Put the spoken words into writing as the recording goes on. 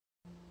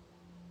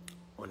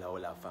Hola,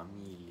 hola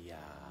familia.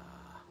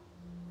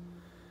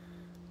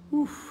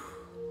 Oof.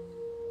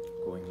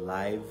 Going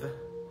live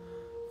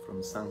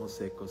from San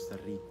Jose, Costa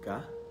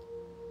Rica.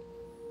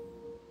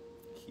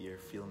 Here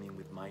filming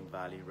with Mind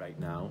Valley right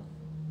now.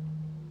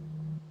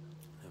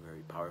 A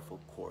very powerful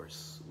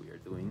course we are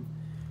doing.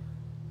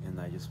 And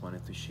I just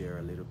wanted to share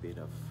a little bit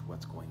of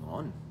what's going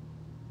on.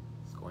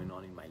 What's going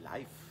on in my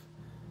life.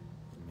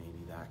 And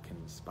maybe that can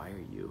inspire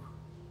you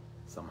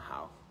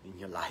somehow in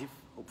your life,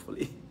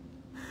 hopefully.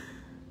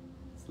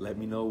 So let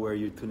me know where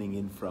you're tuning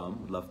in from.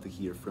 Would love to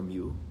hear from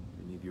you.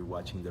 And if you're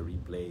watching the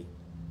replay,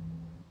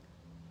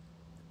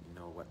 you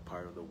know what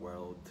part of the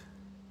world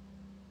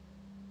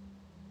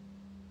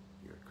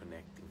you're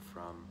connecting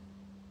from.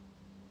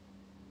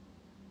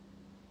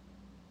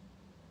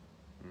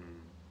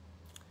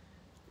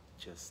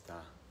 Just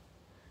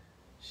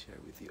share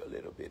with you a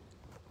little bit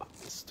about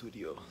the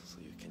studio so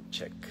you can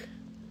check.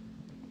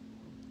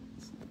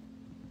 So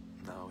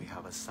now we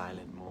have a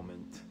silent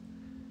moment.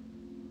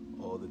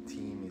 All the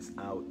team is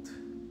out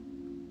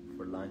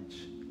for lunch.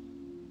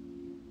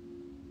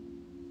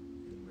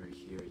 And we're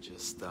here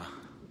just a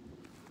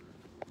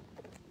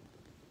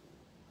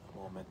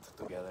moment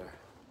together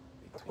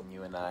between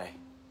you and I.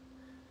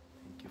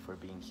 Thank you for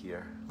being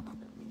here.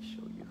 Let me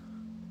show you.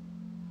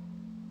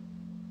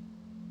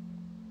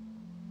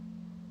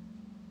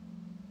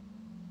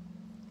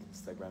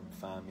 Instagram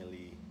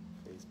family,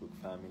 Facebook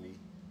family.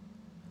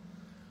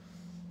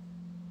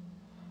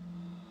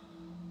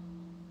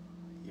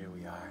 Here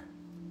we are.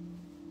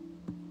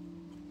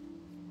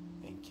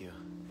 Thank you.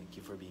 Thank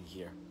you for being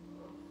here.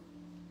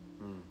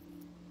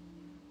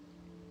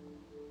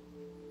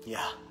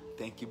 Yeah,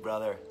 thank you,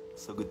 brother.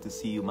 So good to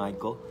see you,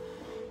 Michael.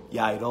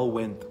 Yeah, it all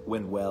went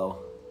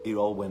well. It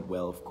all went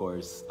well, of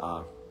course.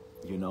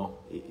 You know,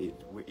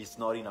 it's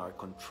not in our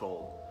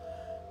control.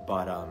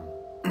 But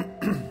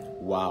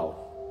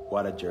wow.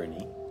 What a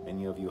journey.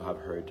 Many of you have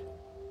heard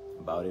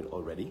about it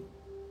already,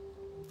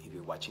 if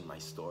you're watching my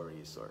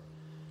stories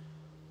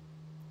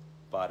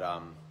but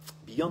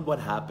beyond what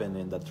happened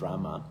in the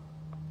drama,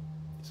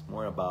 it's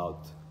more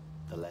about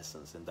the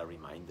lessons and the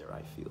reminder,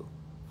 I feel,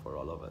 for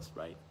all of us,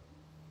 right?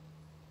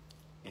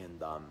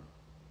 And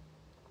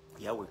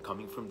yeah, we're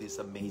coming from this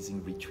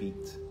amazing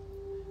retreat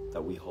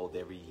that we hold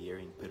every year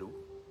in Peru.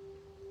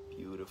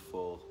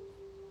 Beautiful,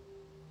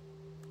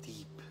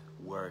 deep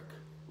work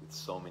with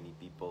so many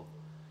people.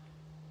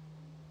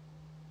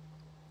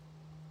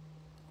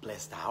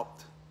 Blessed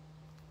out,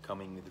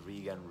 coming with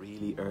Regan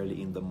really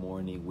early in the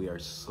morning. We are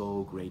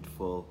so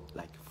grateful,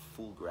 like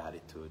full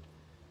gratitude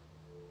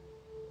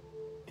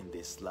in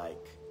this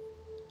like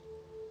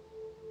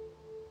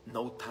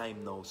no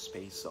time, no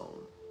space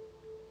zone.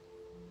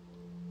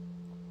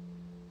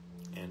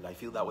 And I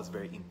feel that was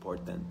very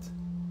important.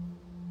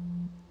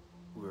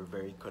 We were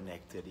very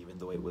connected, even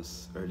though it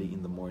was early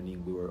in the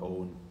morning. We were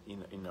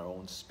in our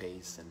own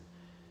space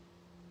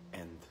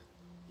and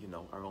you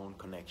know, our own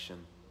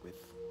connection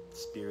with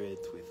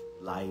spirit, with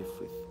life,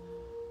 with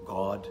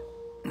God.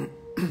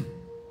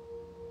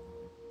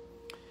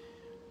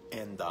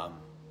 And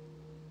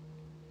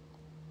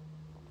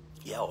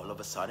yeah, all of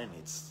a sudden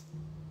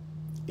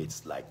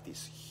it's like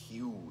this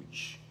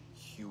huge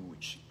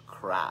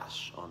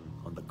crash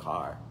on the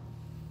car.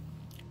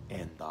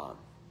 And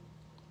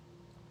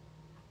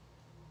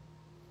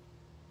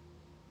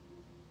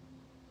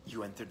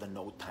you enter the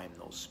no time,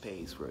 no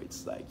space, where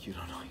it's like you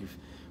don't know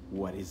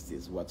what is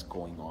this, what's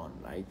going on,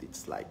 right?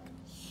 It's like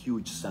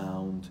huge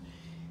sound,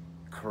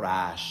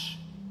 crash,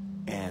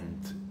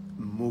 and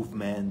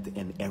movement,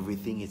 and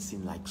everything. It's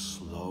in like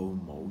slow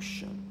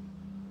motion,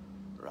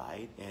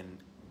 right? And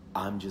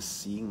I'm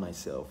just seeing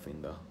myself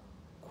in the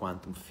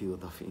quantum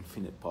field of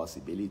infinite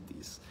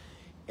possibilities,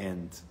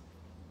 and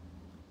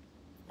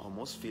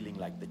almost feeling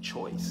like the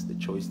choice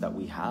that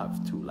we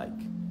have to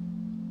like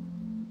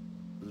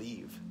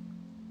leave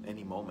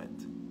any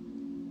moment,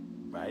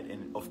 right?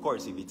 And of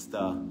course, if it's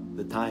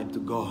the time to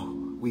go,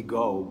 we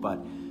go, but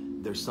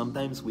there's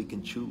sometimes we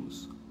can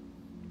choose.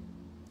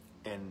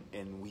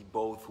 And we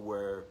both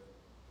were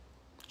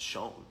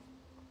shown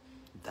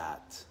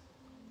that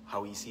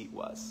how easy it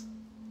was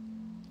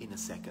in a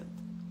second.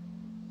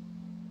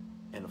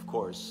 And of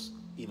course,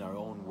 in our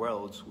own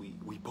worlds,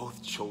 we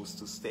both chose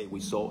to stay.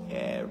 We saw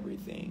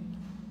everything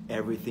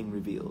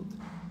revealed,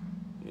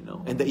 you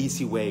know, and the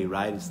easy way,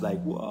 right? It's like,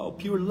 wow,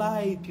 pure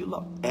light, pure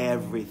love,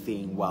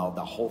 everything. Wow,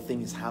 the whole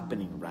thing is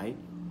happening, right?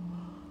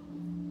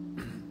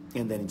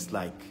 And then it's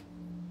like,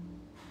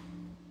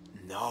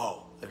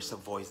 no, there's a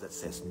voice that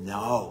says,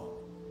 no,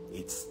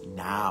 it's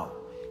now.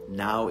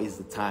 Now is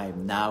the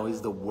time. Now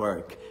is the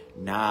work.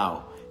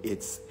 Now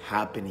it's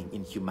happening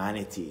in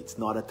humanity. It's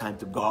not a time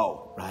to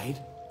go, right?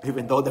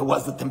 Even though there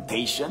was the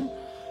temptation.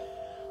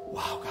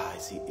 Wow,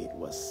 guys, it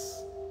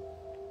was,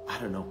 I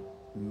don't know,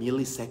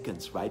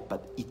 milliseconds, right?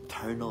 But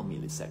eternal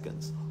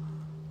milliseconds.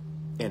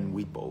 And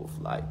we both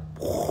like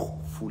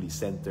fully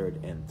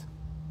centered and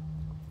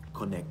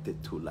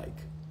connected to like,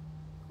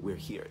 we're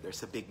here.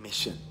 There's a big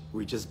mission.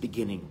 We're just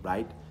beginning,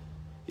 right?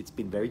 It's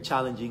been very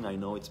challenging. I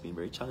know it's been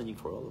very challenging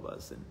for all of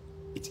us. And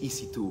it's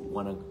easy to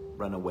want to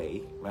run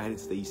away, right?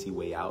 It's the easy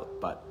way out.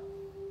 But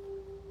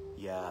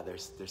yeah,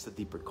 there's a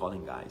deeper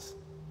calling, guys.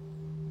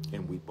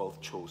 And we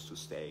both chose to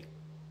stay.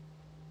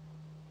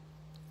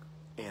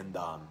 And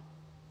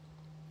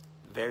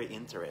very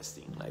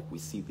interesting, like we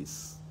see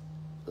these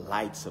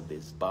lights of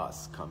this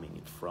bus coming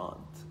in front,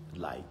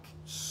 like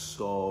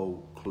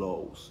so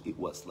close. It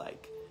was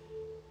like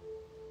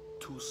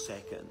 2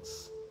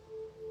 seconds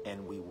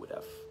and we would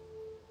have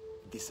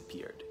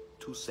disappeared.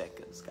 2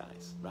 seconds,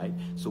 guys, right?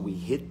 So we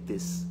hit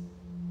this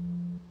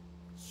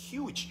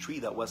huge tree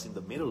that was in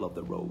the middle of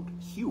the road,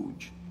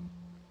 huge,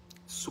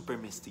 super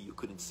misty, you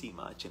couldn't see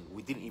much, and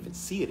we didn't even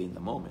see it in the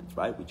moment,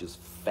 right? We just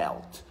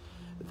felt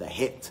the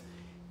hit.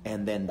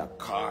 And then the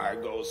car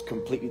goes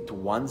completely to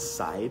one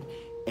side,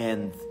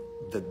 and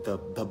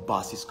the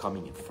bus is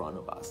coming in front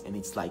of us, and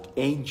it's like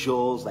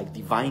angels, like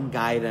divine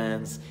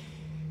guidance,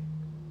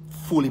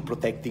 fully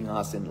protecting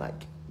us and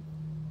like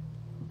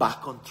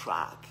back on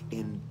track.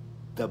 And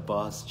the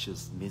bus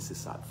just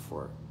misses out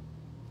for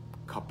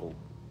a couple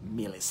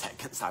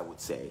milliseconds, I would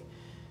say.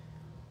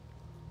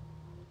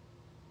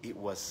 It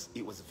was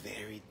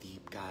very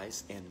deep,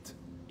 guys, and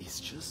it's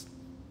just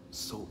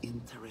so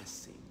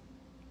interesting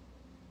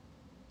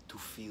to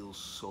feel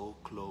so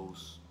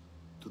close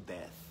to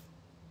death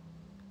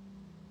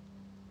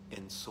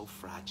and so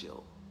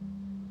fragile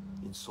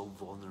and so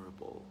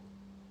vulnerable,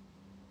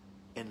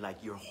 and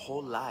like your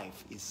whole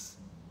life is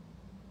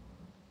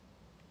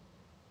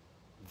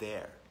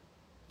there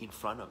in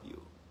front of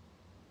you,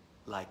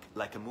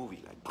 like a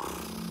movie, like,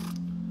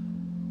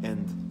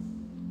 and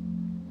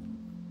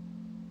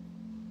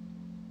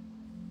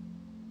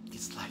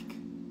it's like,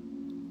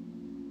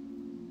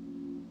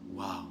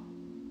 wow,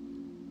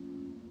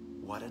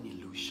 what an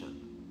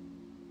illusion.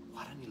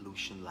 What an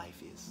illusion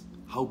life is.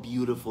 How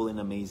beautiful and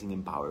amazing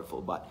and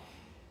powerful, but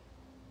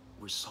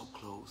we're so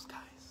close,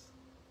 guys.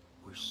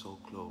 We're so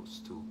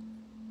close to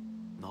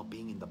not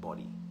being in the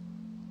body.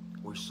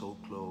 We're so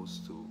close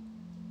to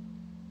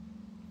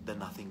the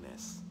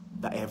nothingness,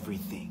 the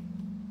everything,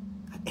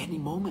 at any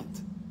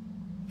moment.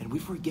 And we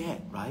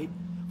forget, right?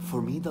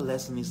 For me, the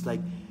lesson is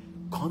like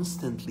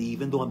constantly,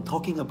 even though I'm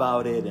talking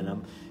about it and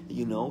I'm,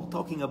 you know,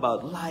 talking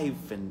about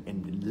life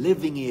and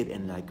living it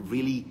and like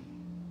really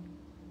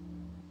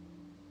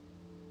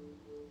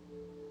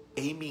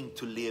aiming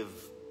to live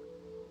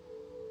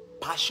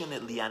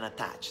passionately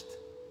unattached,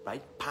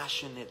 right?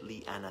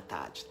 Passionately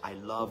unattached. I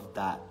love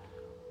that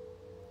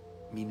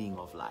meaning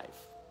of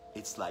life.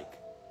 It's like,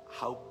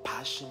 how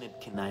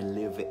passionate can I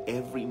live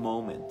every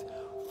moment,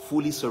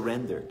 fully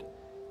surrendered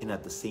and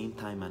at the same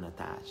time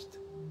unattached?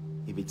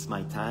 If it's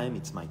my time,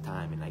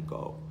 and I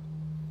go.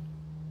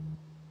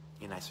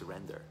 And I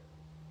surrender.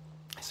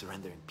 I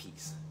surrender in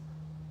peace.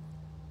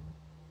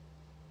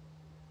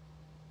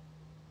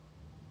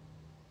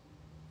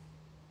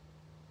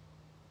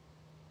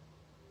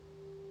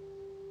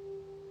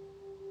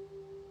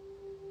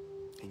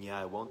 And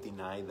yeah, I won't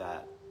deny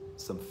that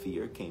some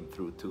fear came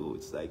through too.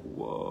 It's like,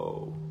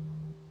 whoa.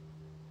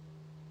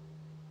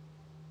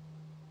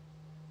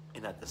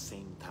 And at the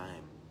same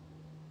time,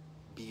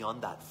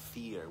 beyond that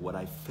fear, what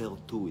I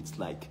felt too, it's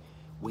like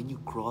when you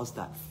cross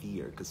that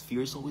fear, because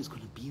fear is always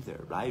going to be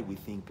there, right? We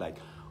think like,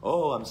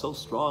 oh, I'm so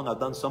strong, I've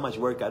done so much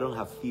work, I don't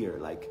have fear.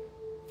 Like,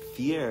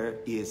 fear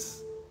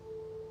is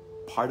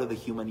part of the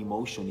human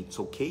emotion. It's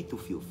okay to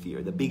feel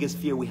fear. The biggest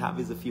fear we have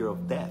is the fear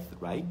of death,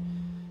 right?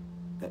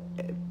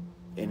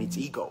 And it's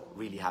ego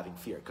really having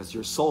fear, because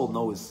your soul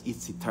knows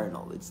it's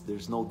eternal.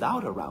 There's no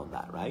doubt around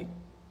that, right?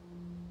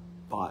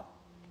 But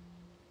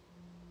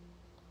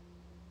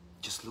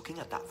just looking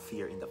at that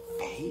fear in the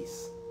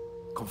face,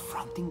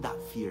 confronting that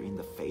fear in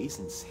the face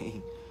and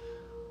saying,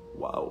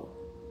 wow,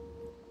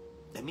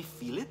 let me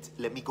feel it,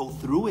 let me go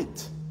through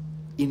it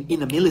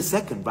in a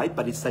millisecond, right?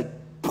 But it's like,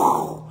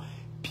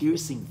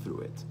 piercing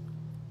through it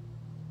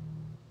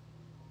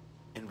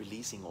and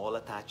releasing all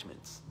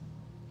attachments.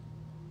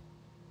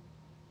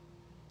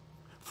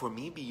 For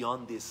me,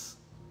 beyond this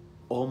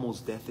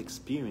almost death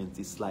experience,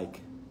 it's like,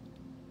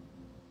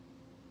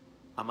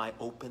 am I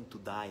open to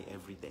die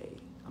every day?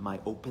 Am I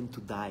open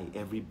to die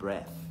every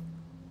breath?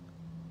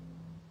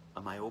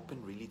 Am I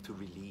open really to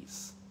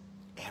release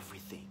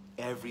everything,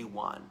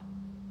 everyone,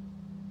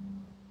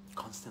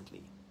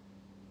 constantly?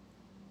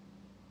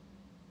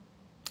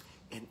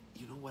 And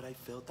you know what I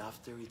felt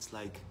after? It's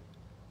like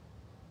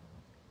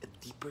a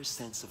deeper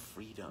sense of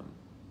freedom.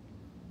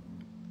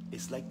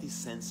 It's like this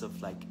sense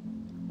of like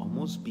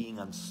almost being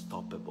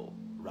unstoppable,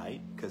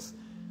 right? Because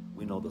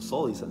we know the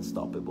soul is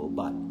unstoppable,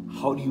 but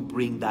how do you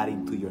bring that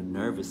into your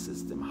nervous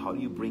system? How do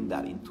you bring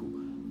that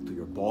into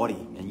your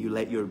body? And you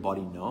let your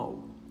body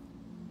know.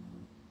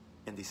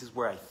 And this is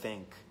where I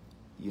think,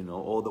 you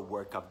know, all the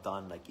work I've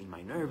done, like in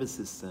my nervous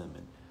system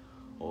and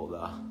all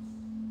the,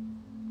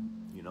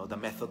 you know, the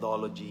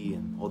methodology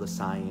and all the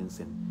science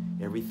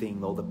and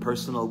everything, all the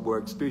personal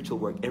work, spiritual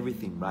work,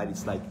 everything, right?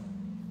 It's like,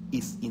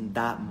 it's in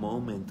that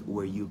moment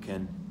where you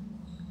can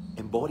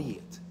embody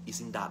it.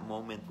 It's in that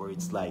moment where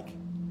it's like,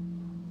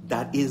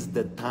 that is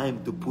the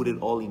time to put it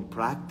all in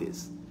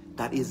practice.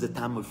 That is the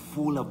time of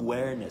full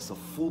awareness, of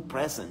full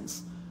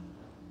presence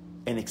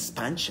and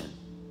expansion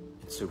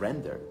and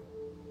surrender.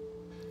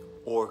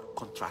 Or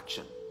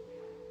contraction.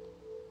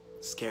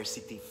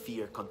 Scarcity,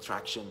 fear,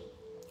 contraction,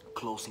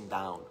 closing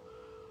down,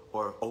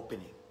 or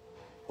opening.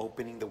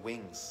 Opening the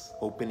wings,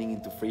 opening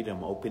into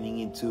freedom, opening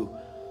into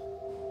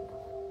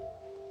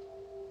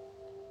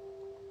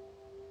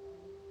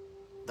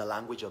the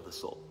language of the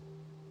soul.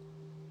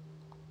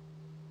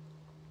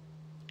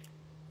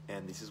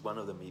 And this is one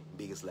of the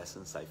biggest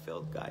lessons I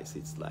felt, guys.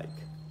 It's like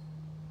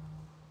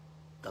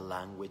the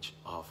language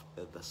of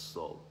the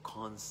soul,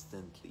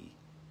 constantly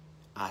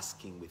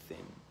asking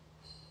within,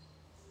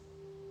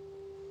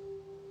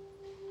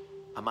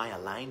 am I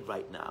aligned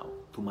right now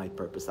to my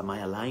purpose? Am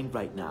I aligned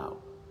right now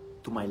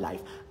to my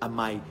life? Am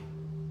I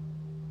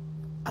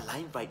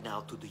aligned right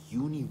now to the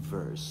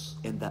universe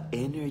and the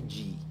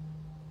energy,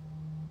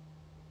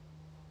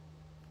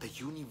 the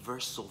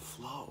universal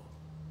flow?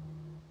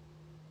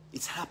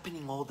 It's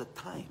happening all the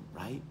time,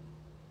 right?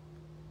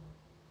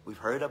 We've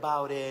heard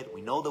about it,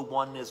 we know the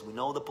oneness, we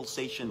know the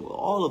pulsation,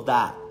 all of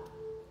that.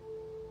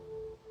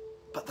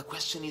 But the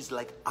question is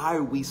like,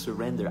 are we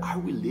surrendered? Are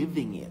we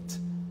living it?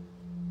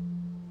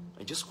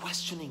 And just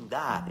questioning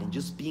that and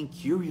just being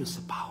curious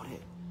about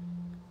it.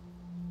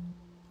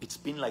 It's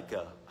been like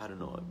I don't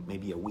know,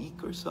 maybe a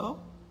week or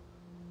so.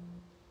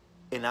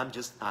 And I'm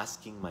just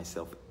asking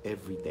myself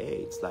every day,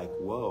 it's like,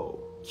 whoa,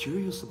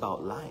 curious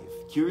about life,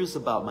 curious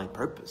about my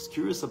purpose,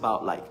 curious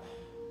about like,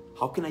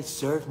 how can I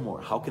serve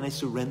more? How can I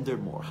surrender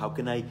more? How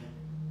can I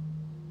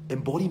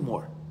embody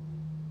more?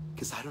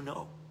 Because I don't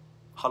know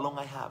how long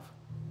I have,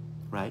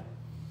 right?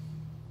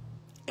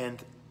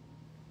 And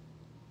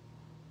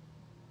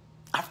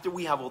after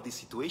we have all this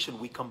situation,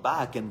 we come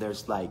back and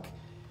there's like,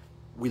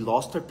 we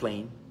lost our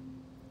plane.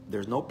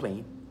 There's no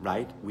plane,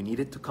 right? We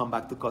needed to come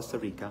back to Costa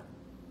Rica.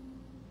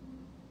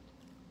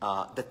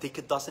 The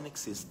ticket doesn't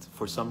exist.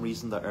 For some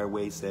reason, the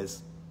airway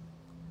says,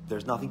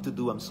 there's nothing to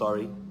do, I'm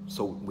sorry.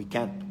 So we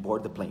can't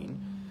board the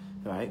plane,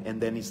 right?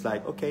 And then it's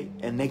like, okay.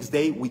 And next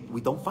day,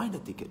 we don't find a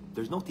ticket.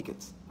 There's no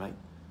tickets, right?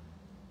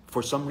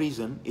 For some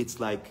reason, it's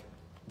like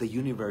the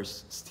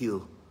universe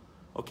still,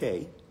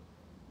 okay,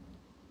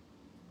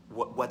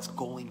 what's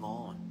going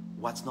on?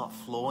 What's not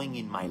flowing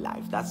in my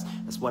life? That's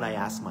what I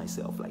ask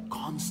myself, like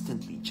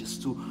constantly,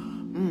 just to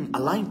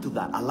align to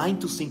that, align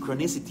to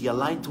synchronicity,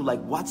 align to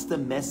like, what's the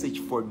message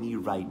for me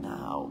right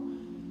now?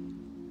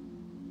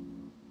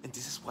 And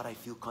this is what I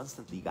feel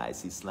constantly,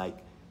 guys. It's like,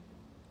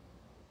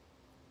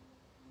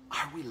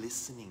 are we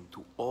listening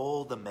to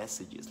all the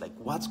messages? Like,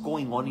 what's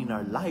going on in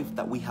our life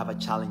that we have a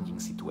challenging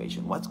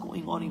situation? What's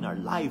going on in our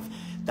life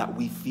that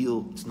we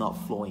feel it's not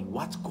flowing?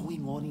 What's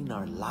going on in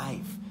our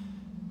life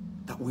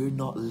that we're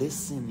not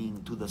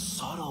listening to the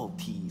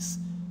subtleties?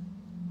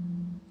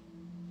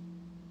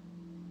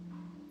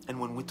 And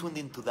when we tuned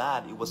into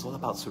that, it was all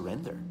about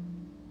surrender.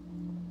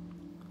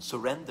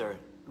 Surrender,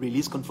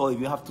 release control. If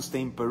you have to stay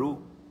in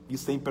Peru, you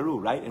stay in Peru,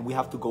 right? And we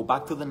have to go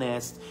back to the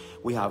nest.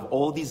 We have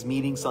all these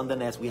meetings on the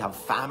nest. We have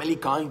family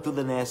coming to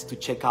the nest to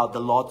check out the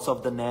lots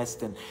of the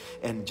nest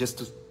and just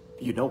to,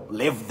 you know,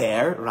 live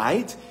there,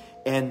 right?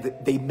 And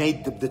they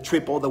made the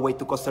trip all the way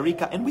to Costa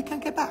Rica, and we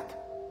can't get back.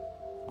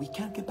 We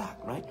can't get back,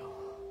 right?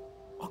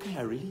 Okay,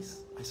 I release,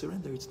 I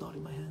surrender, it's not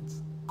in my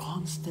hands.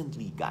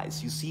 Constantly,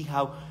 guys, you see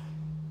how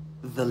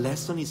the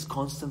lesson is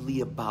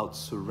constantly about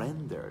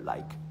surrender.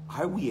 Like,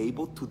 are we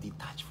able to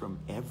detach from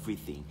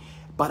everything,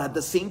 but at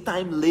the same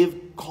time live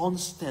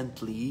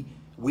constantly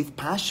with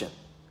passion?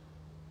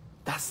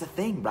 That's the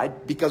thing,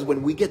 right? Because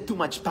when we get too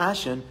much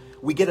passion,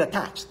 we get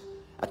attached.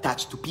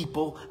 Attached to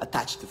people,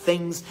 attached to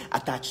things,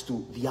 attached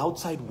to the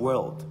outside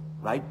world,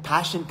 right?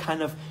 Passion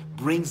kind of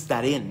brings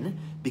that in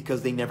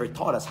because they never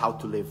taught us how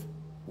to live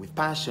with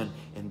passion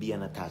and be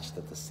unattached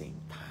at the same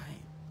time.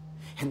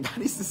 And that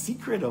is the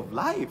secret of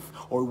life,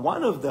 or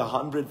one of the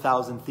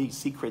 100,000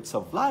 secrets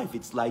of life.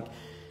 It's like,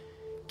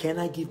 can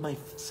I give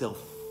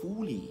myself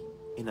fully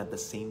and at the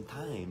same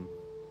time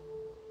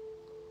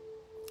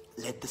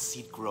let the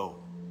seed grow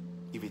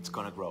if it's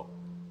gonna grow,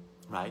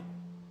 right?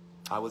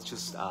 I was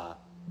just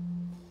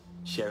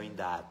sharing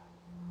that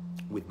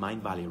with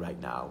Mind Valley right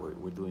now.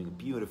 We're doing a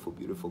beautiful,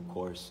 beautiful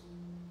course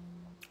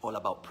all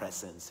about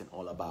presence and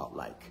all about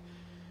like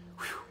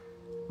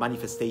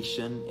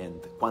manifestation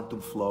and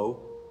quantum flow,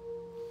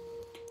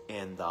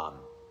 and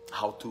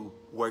how to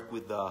work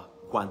with the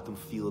quantum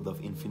field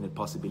of infinite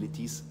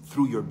possibilities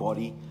through your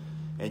body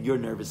and your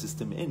nervous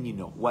system, and you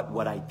know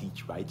what I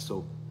teach, right?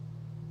 So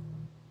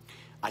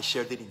I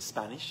shared it in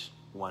Spanish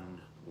one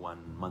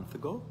month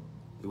ago.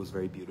 It was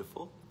very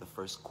beautiful, the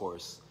first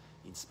course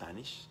in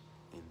Spanish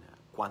in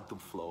quantum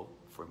flow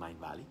for Mind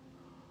Valley,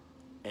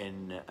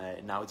 and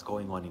now it's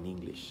going on in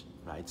English,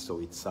 right? So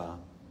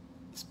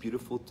it's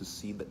beautiful to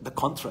see the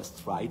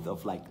contrast, right,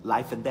 of like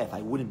life and death.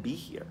 I wouldn't be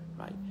here,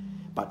 right?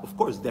 But of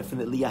course,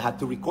 definitely I had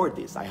to record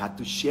this. I had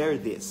to share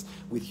this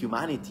with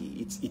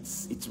humanity.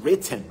 It's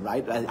written,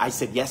 right? I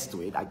said yes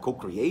to it. I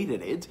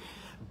co-created it,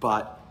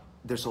 but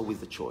there's always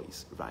the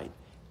choice, right?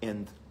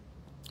 And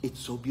it's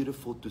so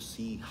beautiful to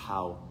see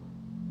how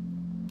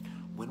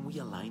When we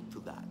align to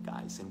that,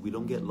 guys, and we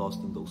don't get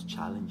lost in those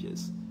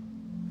challenges,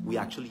 we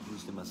actually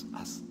use them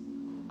as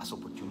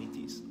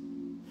opportunities.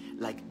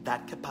 Like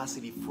that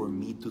capacity for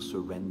me to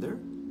surrender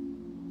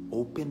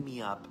opened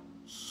me up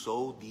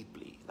so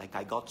deeply. Like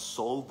I got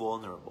so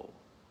vulnerable,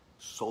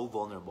 so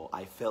vulnerable.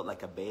 I felt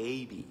like a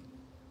baby,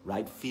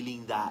 right?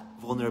 Feeling that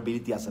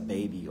vulnerability as a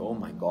baby. Oh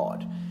my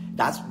God.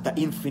 That's the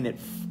infinite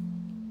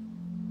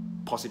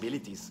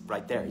possibilities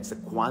right there. It's a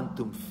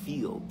quantum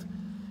field,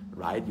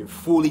 right? You're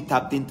fully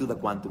tapped into the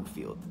quantum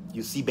field.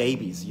 You see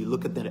babies, you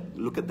look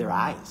at their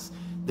eyes.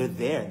 They're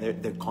there,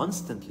 they're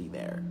constantly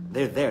there.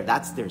 They're there,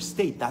 that's their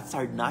state. That's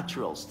our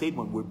natural state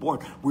when we're born.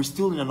 We're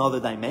still in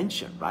another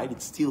dimension, right?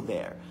 It's still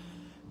there.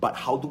 But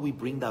how do we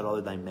bring that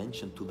other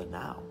dimension to the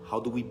now? How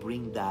do we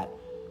bring that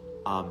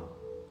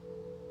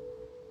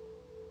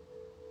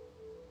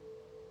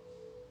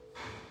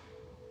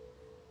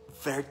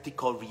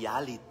vertical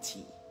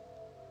reality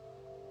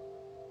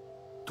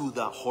to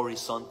the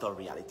horizontal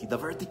reality? The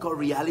vertical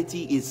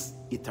reality is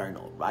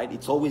eternal, right?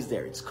 It's always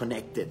there. It's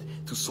connected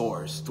to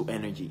source, to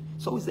energy.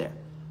 It's always there.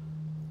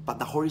 But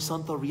the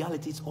horizontal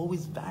reality is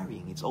always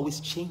varying. It's always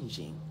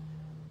changing.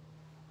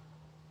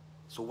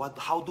 So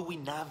how do we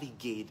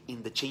navigate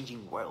in the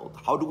changing world?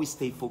 How do we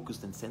stay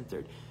focused and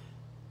centered?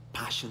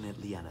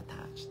 Passionately and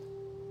attached.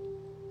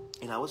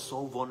 And I was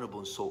so vulnerable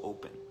and so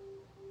open.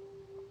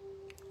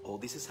 All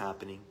this is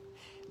happening.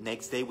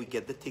 Next day we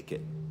get the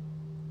ticket,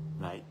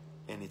 right?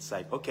 And it's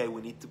like, okay,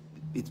 we need to,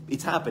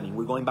 it's happening.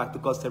 We're going back to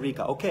Costa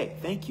Rica. Okay,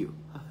 thank you.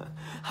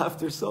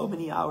 After so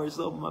many hours,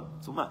 so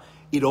much,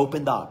 it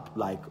opened up.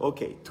 Like,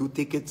 okay, 2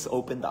 tickets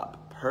opened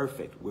up.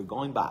 Perfect. We're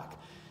going back.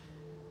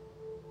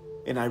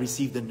 And I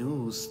received the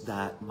news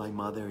that my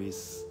mother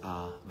is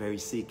very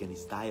sick and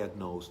is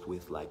diagnosed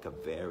with like a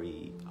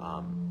very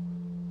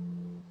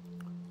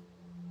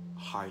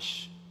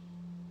harsh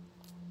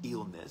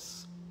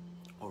illness,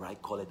 or I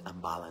call it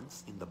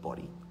imbalance in the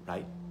body,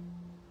 right?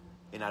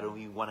 And I don't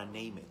even want to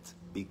name it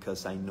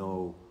because I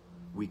know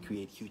we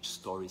create huge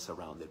stories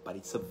around it, but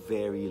it's a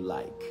very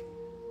like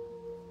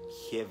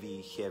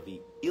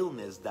heavy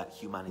illness that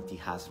humanity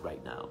has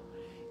right now.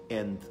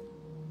 And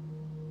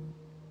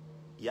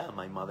yeah,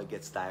 my mother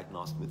gets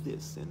diagnosed with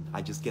this and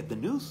I just get the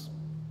news.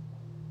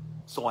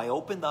 So I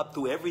opened up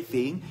to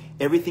everything,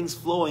 everything's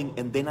flowing,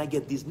 and then I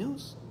get this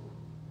news.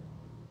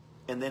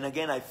 And then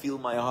again, I feel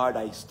my heart,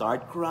 I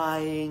start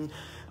crying,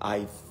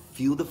 I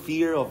feel the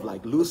fear of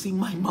like losing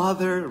my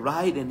mother,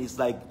 right? And it's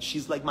like,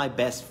 she's like my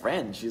best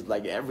friend. She's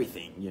like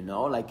everything, you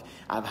know? Like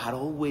I've had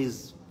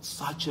always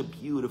such a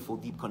beautiful,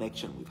 deep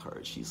connection with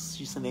her.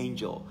 She's an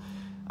angel.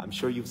 I'm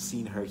sure you've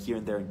seen her here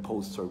and there in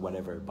posts or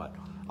whatever, but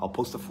I'll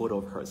post a photo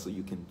of her so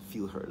you can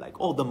feel her. Like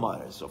all the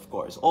mothers, of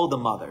course, all the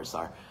mothers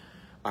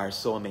are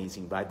so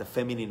amazing, right? The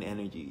feminine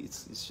energy,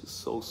 it's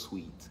just so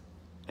sweet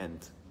and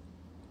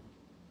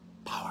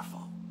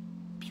powerful,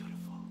 beautiful.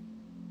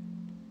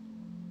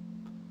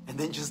 And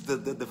then just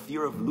the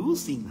fear of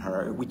losing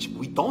her, which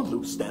we don't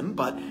lose them,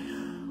 but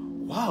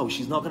wow,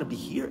 she's not going to be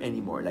here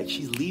anymore. Like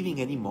she's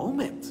leaving any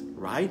moment,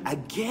 right?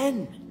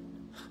 Again.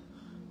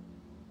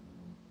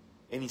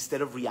 And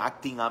instead of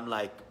reacting, I'm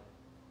like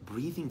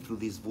breathing through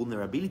this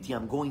vulnerability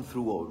I'm going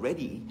through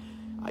already.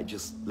 I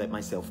just let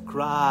myself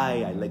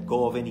cry. I let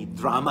go of any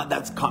drama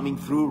that's coming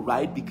through,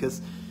 right?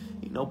 Because,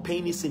 you know,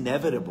 pain is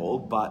inevitable,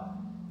 but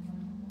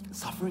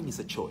suffering is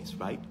a choice,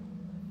 right?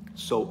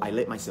 So I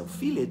let myself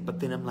feel it, but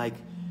then I'm like,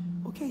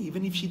 okay,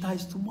 even if she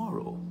dies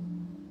tomorrow,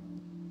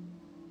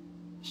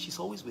 she's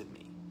always with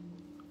me.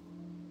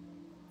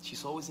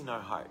 She's always in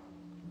our heart.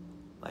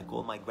 Like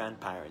all my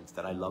grandparents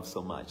that I love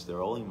so much,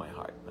 they're all in my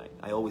heart, right?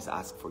 I always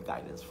ask for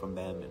guidance from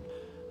them and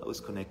I always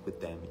connect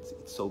with them. It's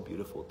so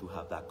beautiful to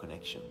have that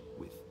connection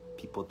with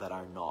people that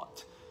are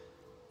not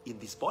in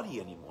this body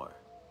anymore,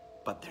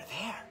 but they're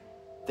there.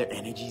 Their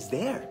energy is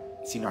there.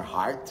 It's in our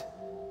heart.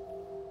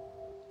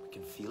 We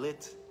can feel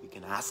it. We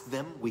can ask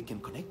them. We can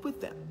connect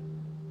with them.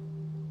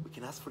 We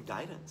can ask for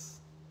guidance.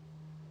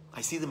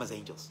 I see them as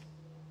angels,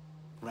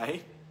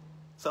 right?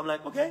 So I'm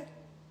like, okay,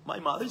 my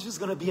mother's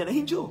just gonna be an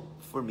angel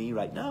for me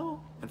right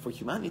now and for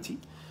humanity.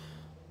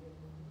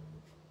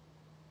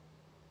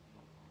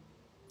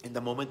 And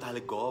the moment I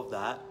let go of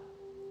that,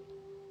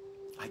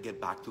 I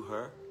get back to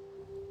her.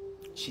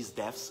 She's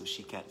deaf, so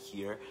she can't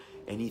hear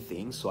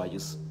anything. So I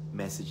just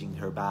messaging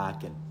her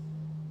back and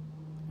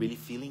really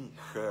feeling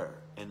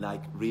her. And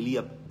like really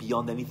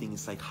beyond anything,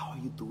 it's like, how are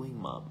you doing,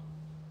 Mom?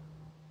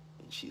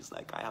 And she's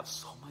like, I have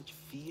so much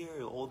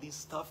fear, all this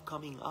stuff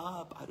coming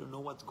up. I don't know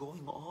what's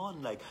going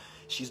on. Like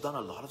she's done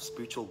a lot of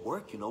spiritual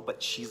work, you know,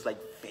 but she's like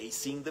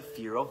facing the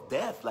fear of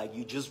death. Like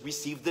you just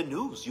received the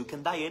news. You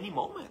can die any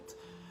moment.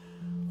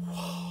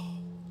 Whoa.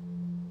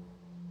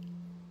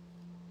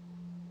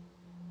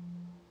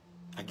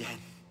 Again,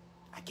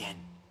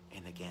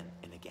 and again,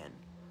 and again.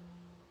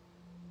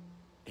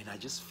 And I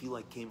just feel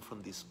I came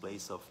from this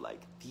place of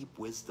like deep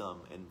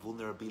wisdom and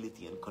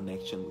vulnerability and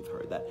connection with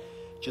her that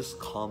just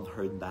calmed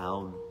her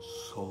down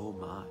so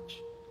much.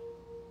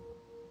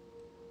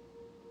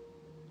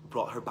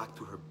 Brought her back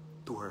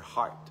to to her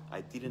heart.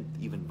 I didn't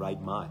even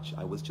write much.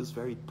 I was just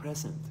very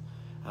present.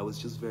 I was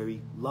just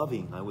very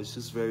loving. I was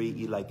just very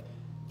like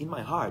in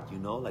my heart, you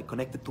know, like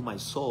connected to my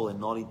soul and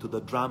not into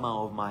the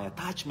drama of my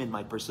attachment,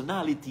 my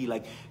personality,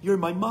 like, you're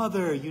my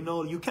mother, you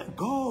know, you can't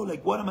go,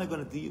 like, what am I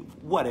going to do?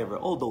 Whatever,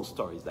 all those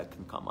stories that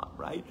can come up,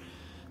 right?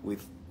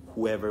 With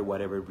whoever,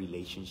 whatever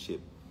relationship.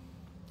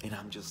 And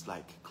I'm just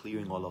like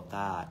clearing all of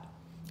that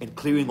and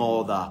clearing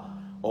all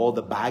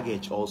the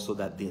baggage also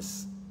that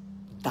this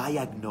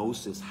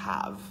diagnosis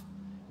have,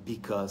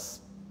 because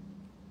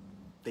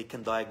they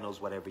can diagnose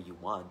whatever you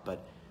want,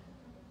 but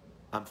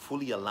I'm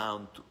fully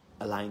aligned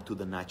to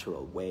the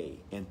natural way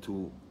and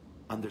to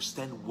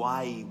understand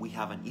why we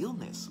have an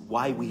illness,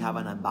 why we have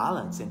an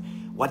imbalance,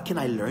 and what can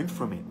I learn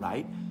from it,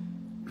 right?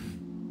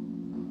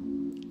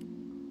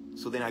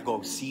 So then I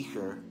go see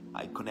her,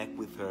 I connect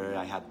with her,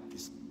 I had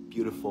this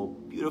beautiful,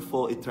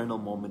 beautiful eternal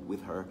moment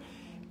with her,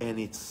 and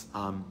it's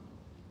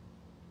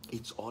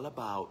all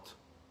about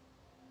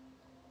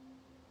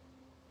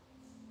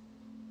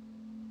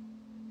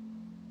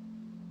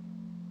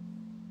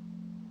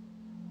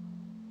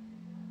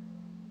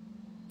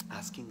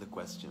asking the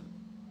question,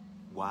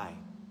 why?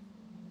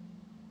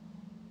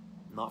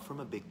 Not from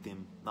a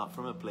victim, not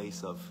from a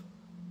place of,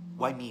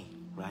 why me,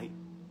 right?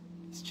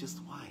 It's just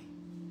why?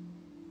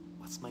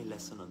 What's my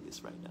lesson on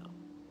this right now?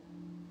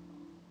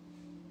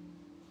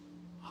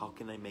 How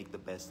can I make the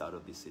best out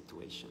of this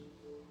situation?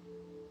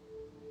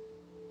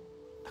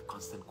 A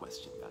constant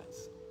question,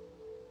 guys.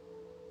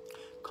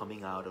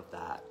 Coming out of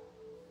that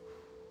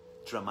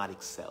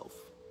dramatic self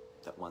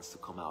that wants to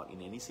come out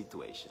in any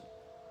situation.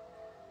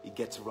 It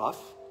gets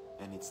rough,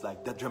 and it's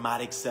like the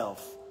dramatic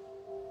self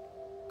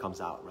comes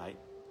out, right?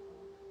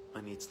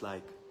 And it's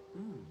like,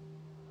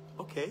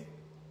 okay.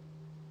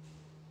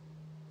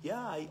 Yeah,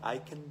 I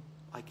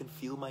can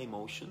feel my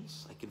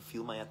emotions. I can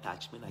feel my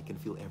attachment. I can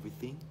feel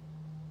everything.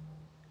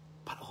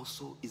 But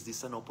also, is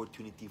this an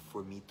opportunity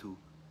for me to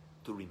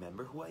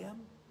remember who I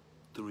am?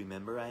 To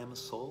remember I am a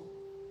soul?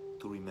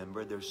 To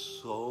remember there's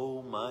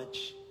so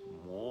much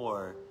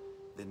more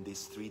than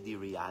this 3D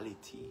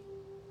reality.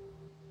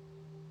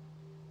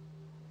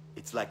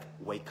 It's like,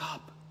 wake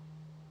up.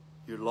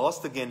 You're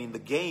lost again in the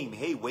game.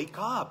 Hey, wake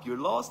up. You're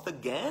lost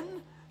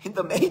again in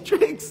the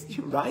matrix,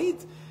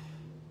 right?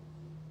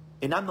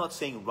 And I'm not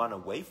saying run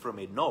away from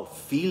it. No,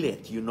 feel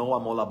it. You know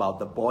I'm all about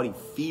the body.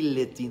 Feel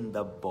it in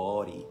the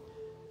body.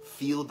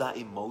 Feel that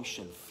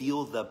emotion.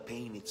 Feel the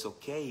pain. It's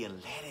okay. And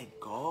let it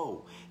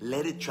go.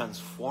 Let it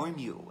transform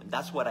you. And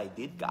that's what I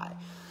did, guy.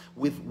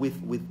 With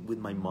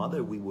my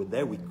mother, we were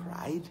there. We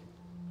cried.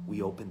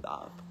 We opened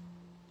up.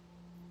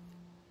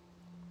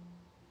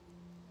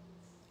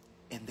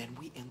 And then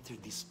we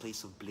entered this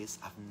place of bliss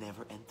I've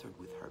never entered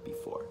with her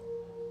before.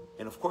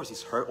 And of course,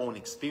 it's her own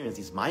experience.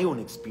 It's my own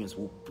experience.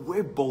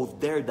 We're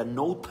both there, the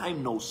no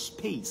time, no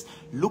space,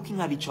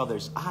 looking at each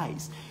other's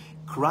eyes,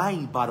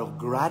 crying, but of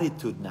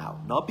gratitude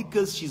now. Not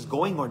because she's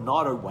going or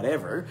not or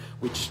whatever,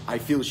 which I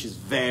feel she's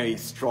very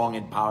strong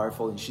and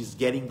powerful, and she's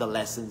getting the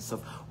lessons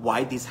of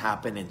why this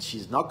happened, and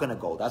she's not going to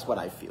go. That's what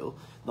I feel.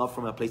 Not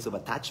from a place of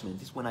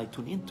attachment. It's when I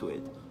tune into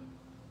it.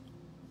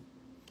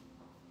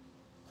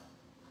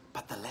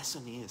 But the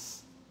lesson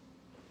is,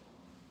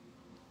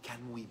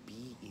 can we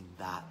be in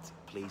that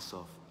place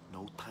of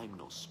no time,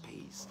 no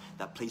space?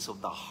 That place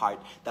of the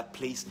heart, that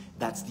place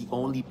that's the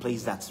only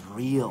place that's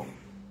real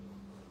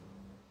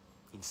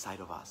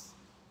inside of us.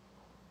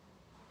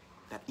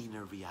 That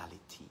inner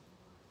reality.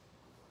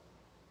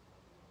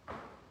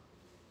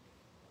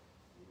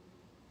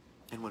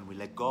 And when we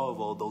let go of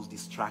all those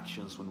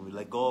distractions, when we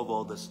let go of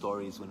all the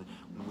stories, when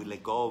we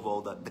let go of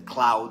all the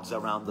clouds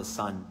around the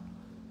sun,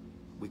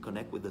 we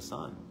connect with the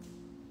sun.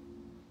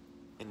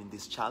 And in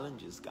these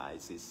challenges,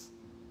 guys,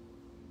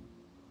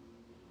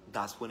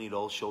 that's when it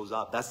all shows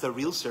up. That's the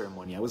real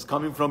ceremony. I was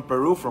coming from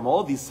Peru, from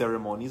all these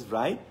ceremonies,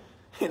 right?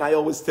 And I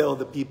always tell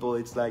the people,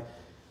 it's like,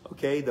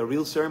 okay, the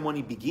real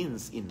ceremony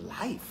begins in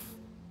life.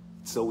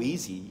 It's so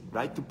easy,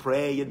 right? To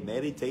pray and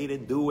meditate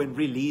and do and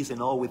release and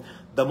all with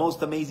the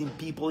most amazing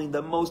people in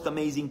the most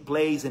amazing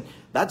place. And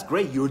that's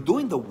great. You're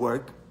doing the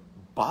work,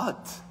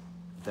 but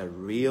the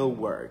real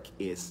work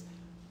is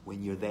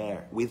when you're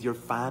there with your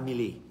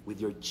family, with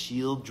your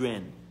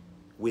children,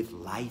 with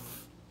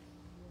life,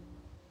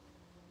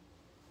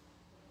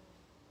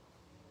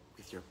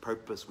 with your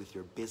purpose, with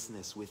your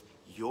business, with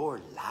your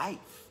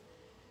life.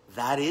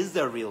 That is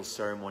the real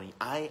ceremony.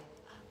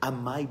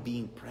 Am I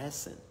being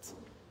present?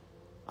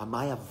 Am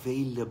I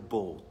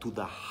available to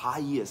the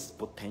highest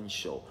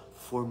potential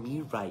for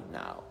me right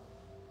now?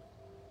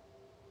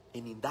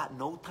 And in that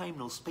no time,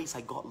 no space,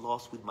 I got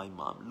lost with my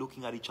mom,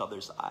 looking at each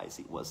other's eyes.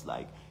 It was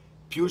like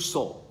pure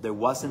soul. There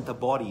wasn't a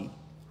body,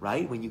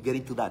 right? When you get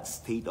into that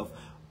state of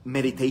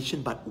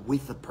meditation, but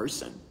with a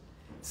person.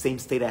 Same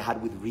state I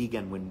had with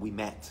Regan when we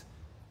met.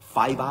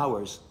 5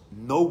 hours,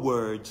 no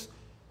words,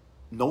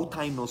 no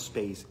time, no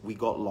space. We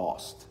got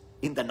lost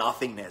in the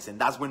nothingness. And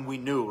that's when we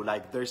knew,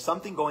 like, there's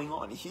something going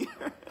on here.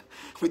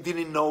 We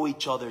didn't know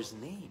each other's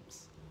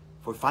names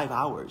for 5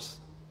 hours.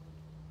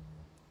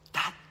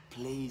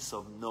 place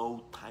of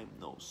no time,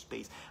 no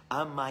space?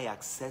 Am I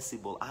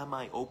accessible? Am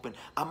I open?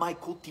 Am I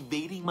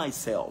cultivating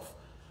myself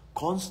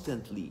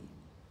constantly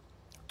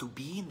to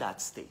be in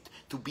that state,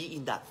 to be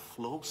in that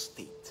flow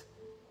state?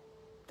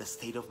 The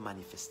state of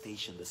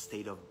manifestation, the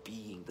state of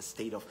being, the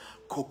state of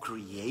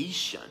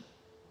co-creation.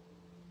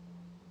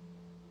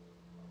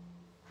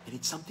 And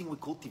it's something we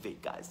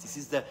cultivate, guys. This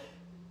is the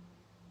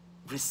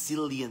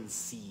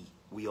resiliency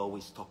we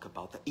always talk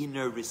about, the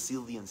inner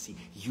resiliency.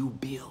 You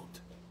build,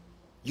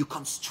 you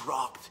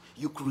construct,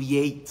 you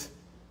create.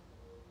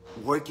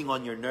 Working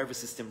on your nervous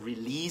system,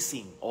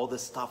 releasing all the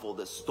stuff, all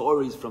the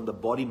stories from the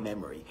body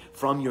memory,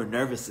 from your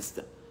nervous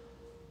system.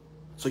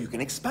 So you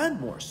can expand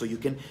more, so you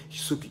can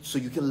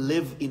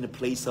live in a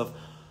place of,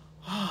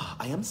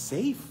 I am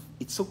safe.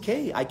 It's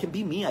okay. I can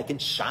be me. I can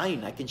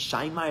shine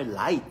my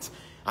light.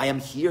 I am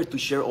here to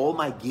share all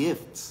my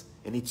gifts,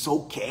 and it's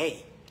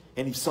okay.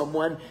 And if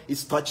someone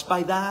is touched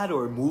by that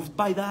or moved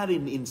by that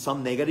in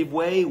some negative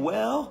way,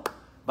 well,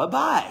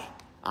 bye-bye.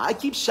 I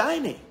keep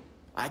shining.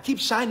 I keep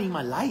shining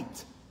my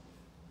light.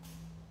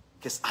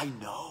 Because I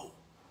know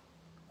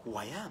who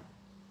I am.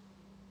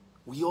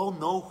 We all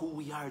know who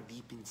we are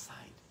deep inside.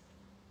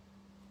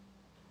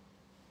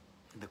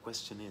 And the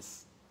question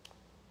is,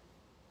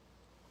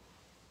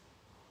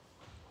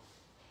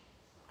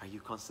 are you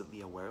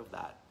constantly aware of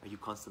that? Are you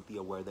constantly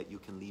aware that you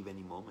can leave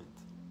any moment?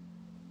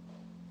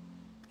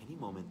 Any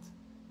moment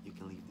you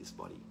can leave this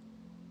body.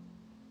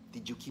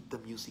 Did you keep the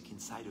music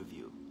inside of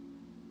you?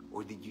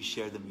 Or did you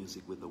share the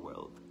music with the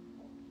world?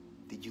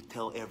 Did you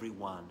tell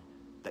everyone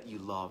that you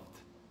loved?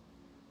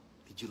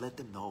 Did you let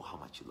them know how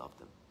much you loved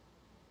them?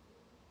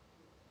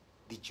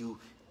 Did you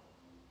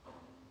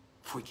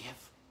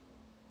forgive?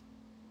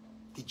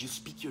 Did you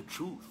speak your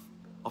truth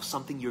of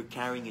something you're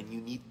carrying and you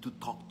need to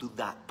talk to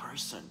that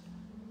person?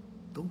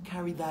 Don't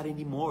carry that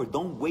anymore.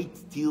 Don't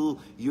wait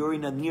till you're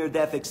in a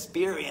near-death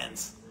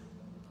experience.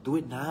 Do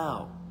it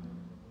now.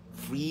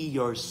 Free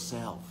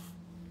yourself.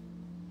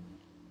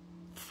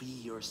 Free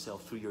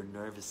yourself through your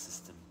nervous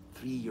system.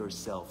 Free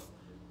yourself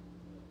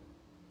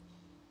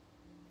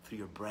through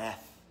your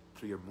breath,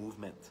 through your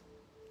movement,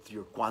 through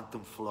your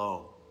quantum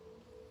flow.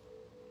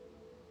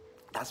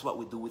 That's what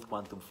we do with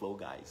quantum flow,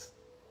 guys.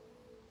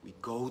 We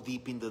go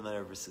deep in the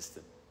nervous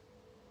system.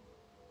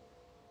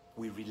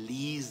 We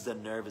release the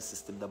nervous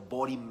system, the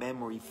body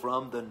memory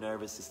from the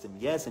nervous system.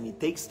 Yes, and it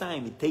takes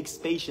time, it takes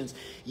patience.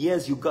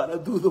 Yes, you gotta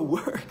do the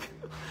work.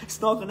 It's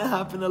not gonna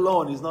happen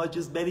alone. It's not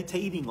just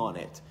meditating on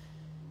it.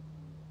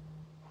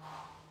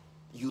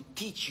 You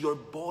teach your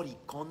body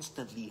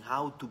constantly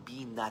how to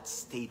be in that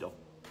state of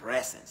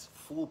presence,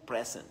 full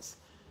presence.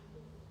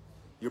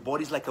 Your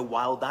body's like a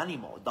wild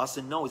animal. It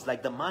doesn't know. It's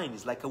like the mind.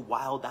 It's like a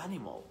wild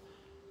animal.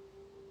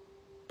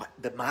 But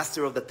the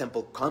master of the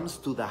temple comes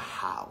to the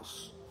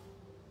house.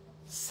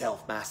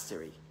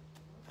 Self-mastery.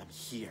 I'm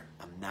here.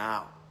 I'm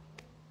now.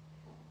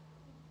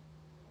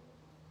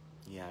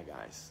 Yeah,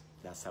 guys.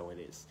 That's how it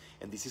is.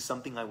 And this is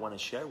something I want to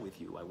share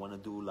with you. I want to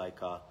do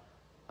like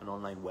an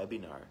online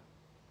webinar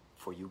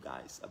for you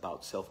guys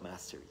about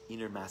self-mastery,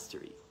 inner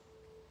mastery.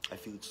 I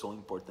feel it's so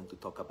important to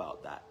talk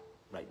about that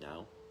right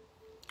now.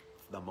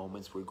 The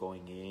moments we're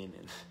going in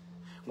and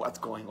what's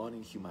going on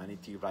in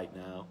humanity right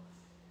now.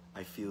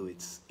 I feel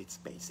it's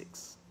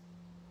basics.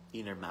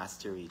 Inner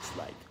mastery, it's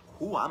like,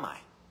 who am I?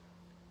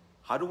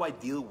 How do I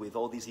deal with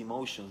all these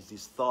emotions,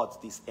 these thoughts,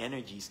 these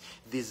energies,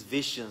 these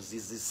visions,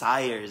 these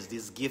desires,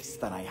 these gifts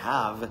that I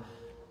have?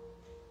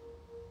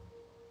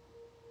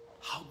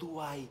 How do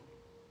I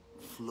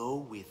flow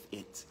with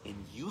it and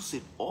use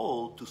it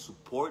all to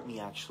support me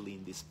actually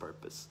in this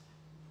purpose,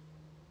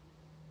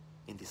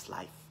 in this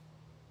life?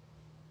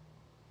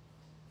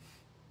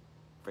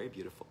 Very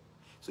beautiful.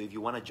 So if you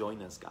want to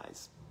join us,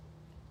 guys,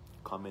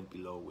 comment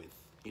below with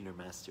inner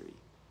mastery.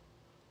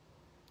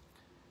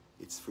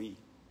 It's free.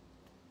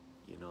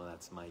 You know,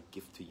 that's my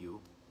gift to you.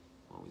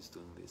 I'm always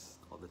doing this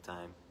all the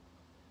time.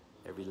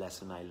 Every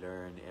lesson I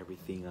learn,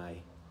 everything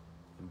I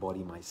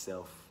embody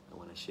myself, I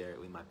want to share it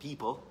with my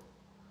people,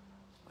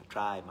 my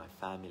tribe, my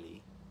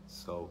family.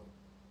 So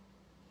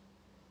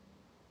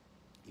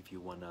if you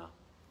want to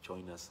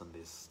join us on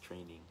this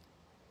training,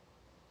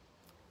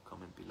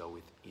 comment below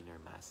with inner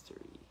mastery.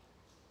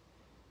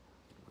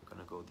 And we're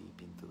going to go deep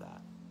into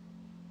that.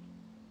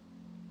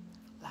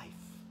 Life.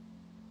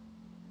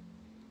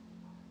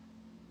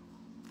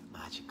 The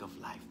magic of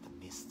life,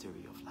 the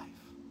mystery of life.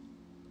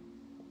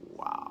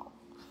 Wow.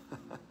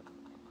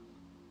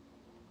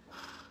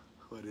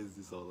 What is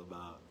this all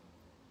about?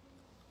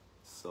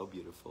 So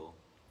beautiful,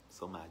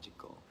 so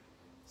magical,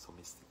 so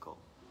mystical.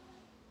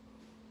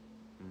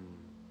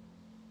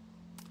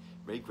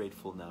 Very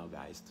grateful now,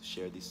 guys, to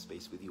share this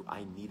space with you.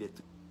 I needed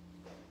to.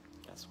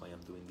 That's why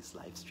I'm doing this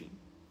live stream.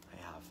 I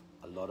have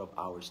a lot of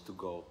hours to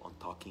go on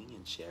talking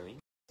and sharing.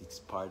 It's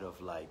part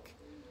of like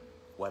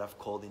what I've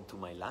called into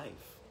my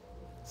life.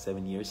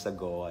 7 years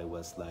ago, I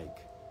was like,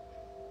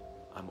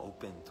 I'm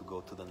open to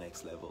go to the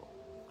next level.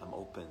 I'm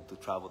open to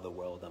travel the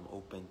world. I'm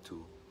open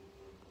to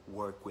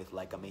work with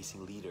like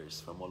amazing leaders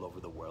from all over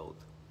the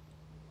world.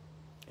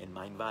 And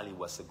Mind Valley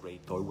was a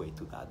great doorway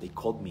to that. They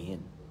called me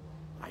in.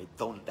 I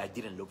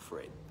didn't look for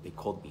it. They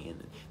called me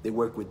in. They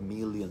work with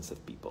millions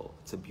of people.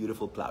 It's a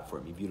beautiful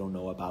platform. If you don't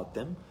know about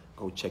them,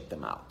 go check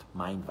them out.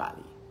 Mind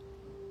Valley.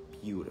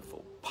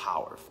 Beautiful,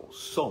 powerful,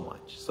 so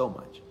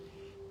much.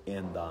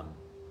 And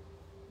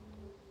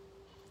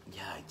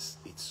yeah, it's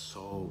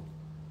so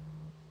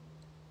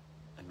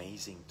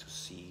amazing to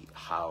see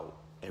how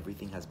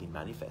everything has been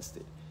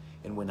manifested.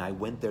 And when I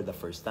went there the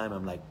first time,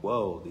 I'm like,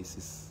 whoa,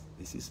 this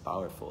is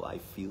powerful. I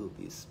feel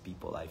these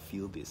people. I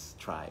feel this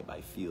tribe.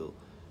 I feel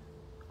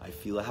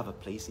I have a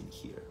place in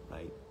here,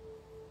 right?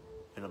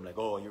 And I'm like,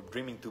 oh, you're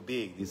dreaming too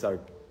big. These are,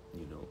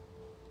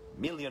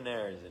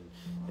 millionaires and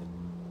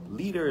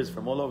leaders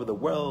from all over the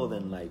world,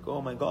 and like,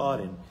 oh my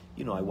God. And,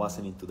 I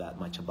wasn't into that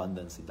much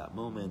abundance in that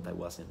moment. I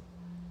wasn't,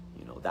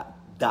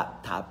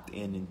 that tapped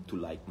into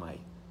like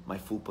my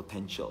full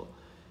potential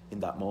in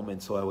that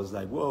moment. So I was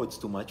like, whoa, it's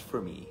too much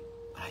for me.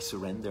 But I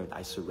surrendered.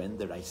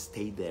 I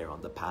stayed there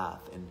on the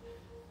path. And,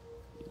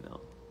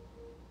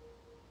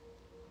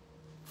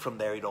 from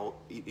there,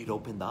 it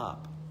opened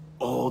up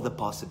all the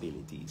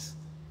possibilities,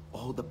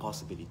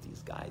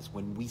 guys.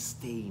 When we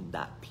stay in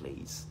that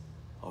place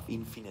of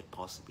infinite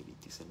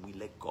possibilities and we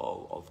let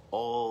go of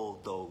all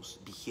those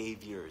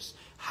behaviors,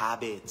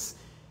 habits,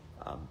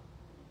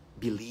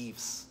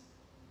 beliefs,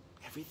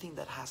 everything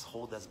that has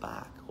held us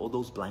back, all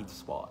those blind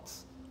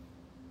spots,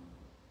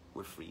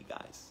 we're free,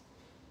 guys.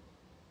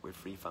 We're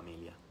free,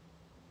 Familia.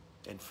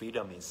 And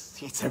freedom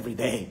it's every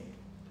day.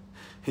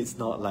 It's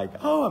not like,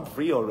 oh, I'm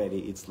free already.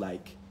 It's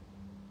like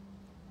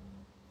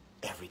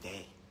every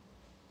day.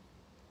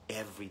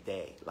 Every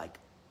day. Like,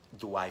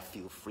 do I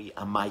feel free?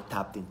 Am I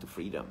tapped into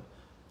freedom?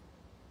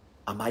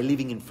 Am I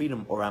living in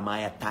freedom, or am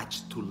I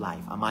attached to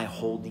life? Am I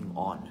holding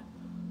on?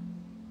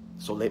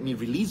 So let me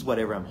release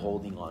whatever I'm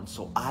holding on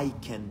so I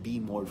can be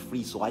more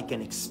free, so I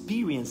can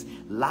experience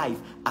life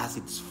as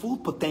its full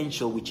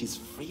potential, which is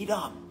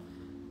freedom.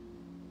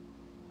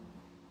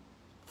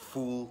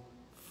 Full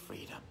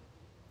freedom.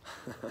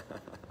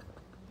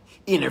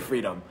 Inner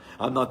freedom.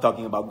 I'm not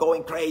talking about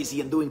going crazy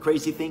and doing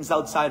crazy things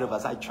outside of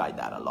us. I tried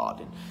that a lot,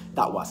 and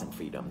that wasn't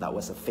freedom. That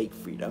was a fake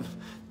freedom.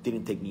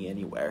 Didn't take me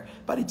anywhere,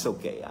 but it's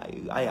okay.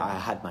 I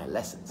had my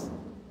lessons.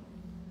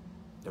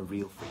 The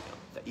real freedom,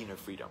 the inner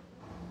freedom.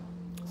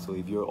 So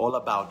if you're all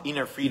about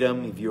inner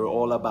freedom, if you're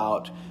all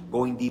about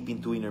going deep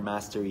into inner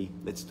mastery,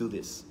 let's do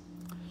this.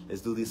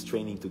 Let's do this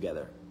training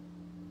together.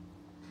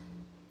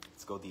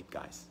 Let's go deep,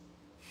 guys.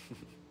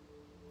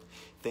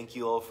 Thank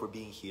you all for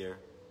being here.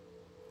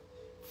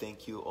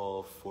 Thank you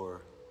all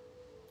for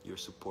your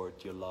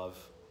support, your love.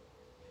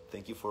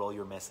 Thank you for all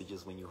your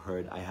messages when you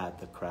heard I had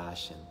the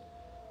crash and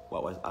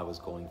I was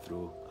going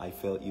through. I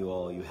felt you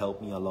all. You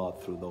helped me a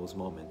lot through those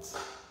moments.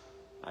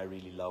 I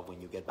really love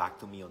when you get back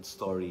to me on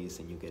stories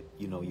and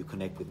you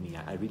connect with me.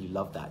 I really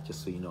love that,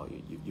 just so you know,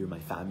 you're my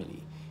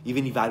family.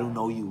 Even if I don't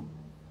know you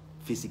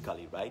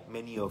physically, right?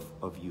 Many of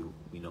you,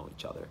 we know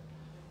each other.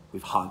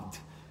 We've hugged.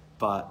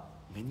 But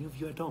many of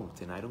you I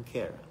don't, and I don't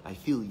care. I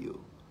feel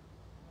you.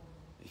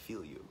 I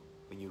feel you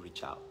when you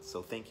reach out.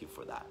 So thank you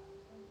for that.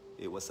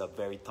 It was a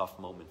very tough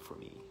moment for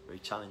me, very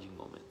challenging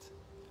moment.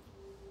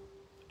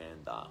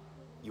 And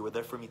you were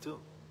there for me too.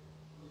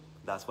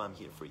 That's why I'm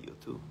here for you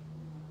too.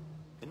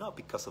 And not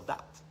because of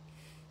that.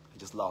 I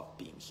just love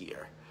being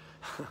here.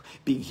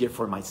 Being here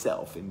for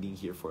myself and being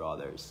here for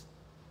others.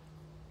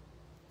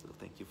 So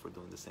thank you for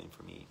doing the same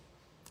for me.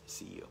 I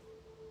see you.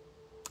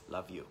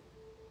 Love you.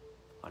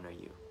 Honor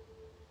you.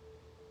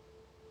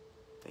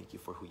 Thank you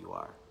for who you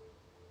are.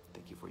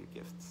 Thank you for your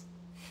gifts.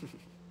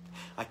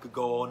 I could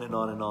go on and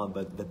on and on,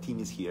 but the team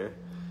is here.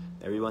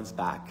 Everyone's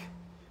back.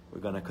 We're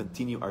going to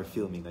continue our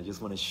filming. I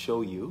just want to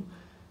show you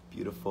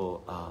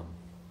beautiful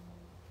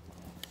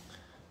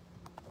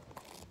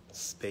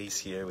space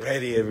here.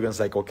 Ready? Everyone's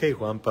like, okay,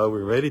 JuanPa,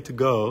 we're ready to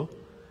go.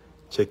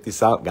 Check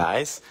this out,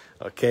 guys.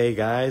 Okay,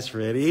 guys,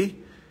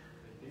 ready?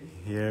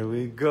 Here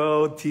we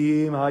go,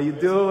 team. How you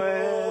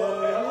doing?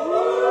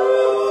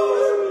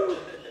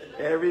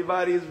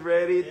 Everybody's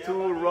ready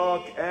to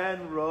rock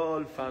and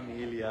roll,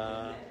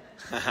 Familia.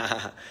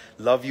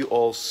 Love you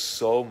all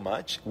so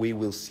much. We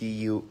will see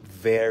you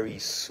very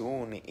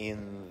soon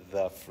in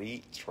the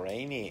free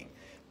training.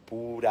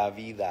 Pura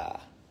vida.